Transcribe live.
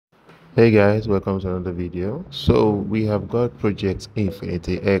Hey guys, welcome to another video. So we have got Project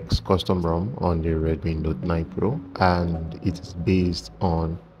Infinity X custom ROM on the Redmi Note 9 Pro, and it is based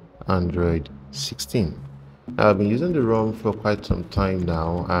on Android 16. I've been using the ROM for quite some time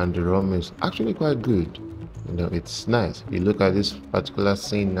now, and the ROM is actually quite good. It's nice. If you look at this particular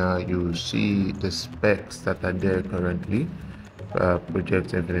scene now, you see the specs that are there currently.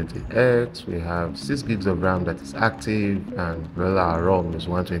 Project Infinity X, we have 6 gigs of RAM that is active, and well, our ROM is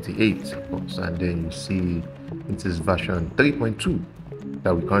 128, of course, and then you see it is version 3.2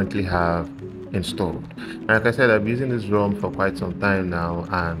 that we currently have installed. And like I said, I've been using this ROM for quite some time now,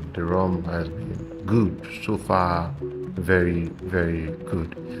 and the ROM has been good so far. Very, very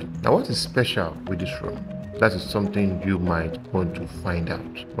good. Now, what is special with this ROM? That is something you might want to find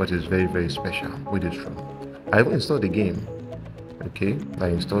out. What is very, very special with this ROM? I even installed the game. Okay, I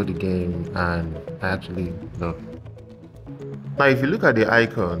installed the game and I actually love it. Now if you look at the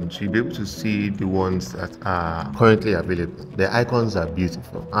icons, you'll be able to see the ones that are currently available. The icons are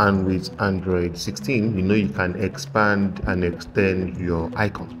beautiful, and with Android 16 you can expand and extend your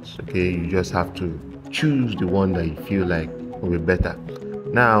icons. Okay, you just have to choose the one that you feel like will be better.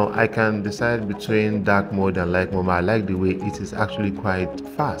 Now I can decide between dark mode and light mode. I like the way it is actually quite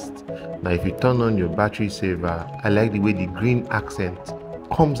fast. Now if you turn on your battery saver, I like the way the green accent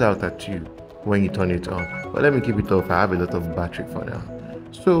comes out at you when you turn it on. But let me keep it off. I have a lot of battery for now.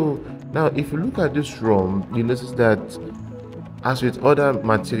 So now if you look at this ROM, you notice that as with other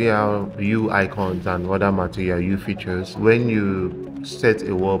material view icons and other material view features, when you set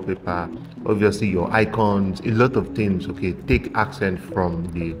a wallpaper, obviously your icons, a lot of things, okay, take accent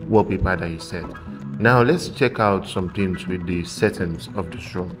from the wallpaper that you set. Now let's check out some things with the settings of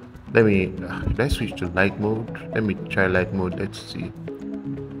this ROM. Let's switch to light mode. Let me try light mode. Let's see.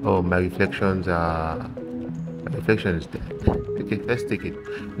 Oh, my reflection is there. Okay, let's take it.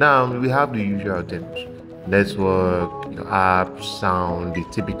 Now we have the usual things: network, your app, sound, the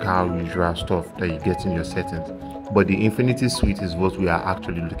typical usual stuff that you get in your settings. But the Infinity Suite is what we are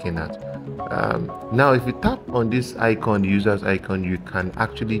actually looking at. Now if you tap on this icon, the user's icon, you can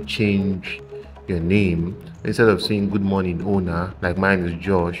actually change your name. Instead of saying good morning owner, like mine is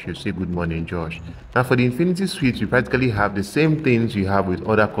Josh, you say good morning Josh. Now for the Infinity Suite, you practically have the same things you have with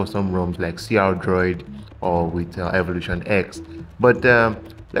other custom ROMs like CR Droid or with Evolution X. But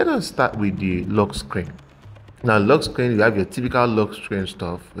let us start with the lock screen. Now lock screen, you have your typical lock screen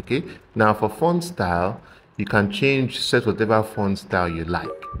stuff. Okay, now for font style, you can set whatever font style you like.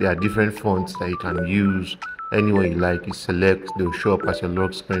 There are different fonts that you can use. Anyone you like, you select, they'll show up as your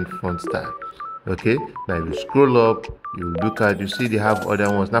lock screen font style. Okay, now if you scroll up, you see they have other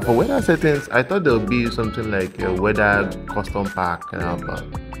ones. Now for weather settings, I thought there would be something like a weather custom pack, but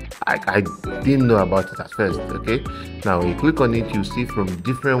I didn't know about it at first. Okay, now when you click on it, you see from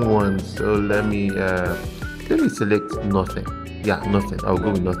different ones. So let me select nothing. Yeah, nothing. I'll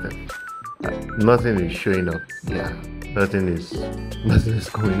go with nothing. Nothing is showing up. Yeah, nothing is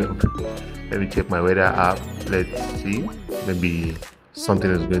coming up. Let me check my weather app. Let's see. Maybe something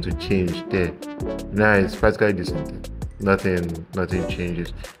is going to change there. Now it's practically the same thing. Nothing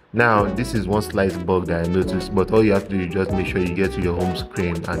changes. Now this is one slight bug that I noticed, but all you have to do is just make sure you get to your home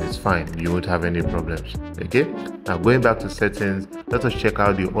screen and it's fine. You won't have any problems. Okay, now going back to settings, let us check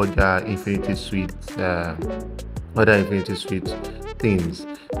out the other Infinity Suite things.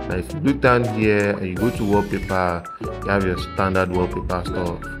 Now if you look down here and you go to wallpaper, you have your standard wallpaper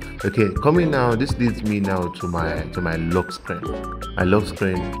stuff. Okay, coming now, this leads me now to my lock screen. My lock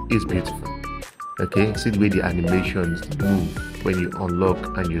screen is beautiful. Okay, see the way the animations move when you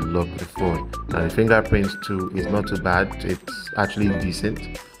unlock and you lock the phone. Now the fingerprints too is not too bad. It's actually decent.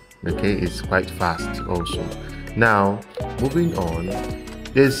 Okay, it's quite fast also. Now moving on,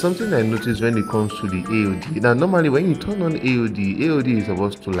 there's something I noticed when it comes to the AOD. Now normally when you turn on AOD is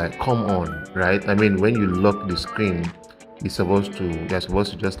supposed to like come on, right? I mean when you lock the screen, you're supposed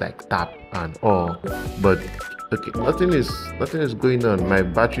to just like tap and all. But okay, nothing is going on. My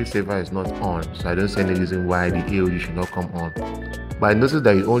battery saver is not on, so I don't see any reason why the AOD should not come on. But I noticed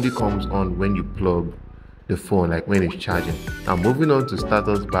that it only comes on when you plug the phone, like when it's charging. Now moving on to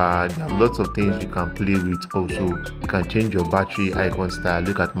status bar, there are lots of things you can play with. Also, you can change your battery icon style.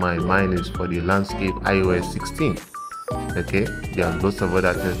 Look at mine is for the landscape iOS 16. Okay, there are lots of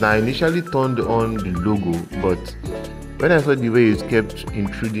other things. Now I initially turned on the logo, but when I saw the way it kept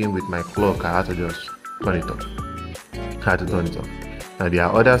intruding with my clock, I had to just turn it off. Now there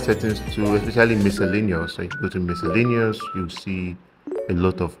are other settings too, especially miscellaneous. So if you go to miscellaneous, you see a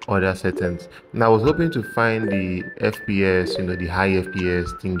lot of other settings. And I was hoping to find the FPS, the high FPS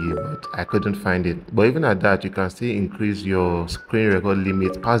thingy, but I couldn't find it. But even at that, you can still increase your screen record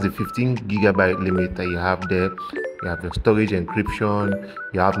limit past the 15 GB limit that you have there. You have your storage encryption,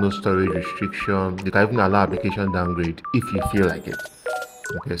 you have no storage restriction. You can even allow application downgrade if you feel like it.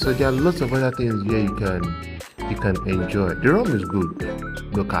 Okay, so there are lots of other things here you can enjoy. The ROM is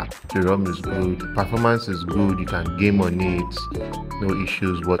good, no cap. The ROM is good, performance is good, you can game on it, no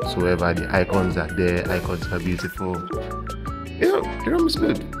issues whatsoever. The icons are there, icons are beautiful. The ROM is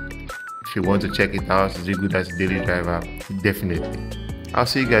good. If you want to check it out, is it good as a daily driver? Definitely. I'll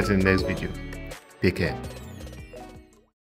see you guys in the next video. Take care.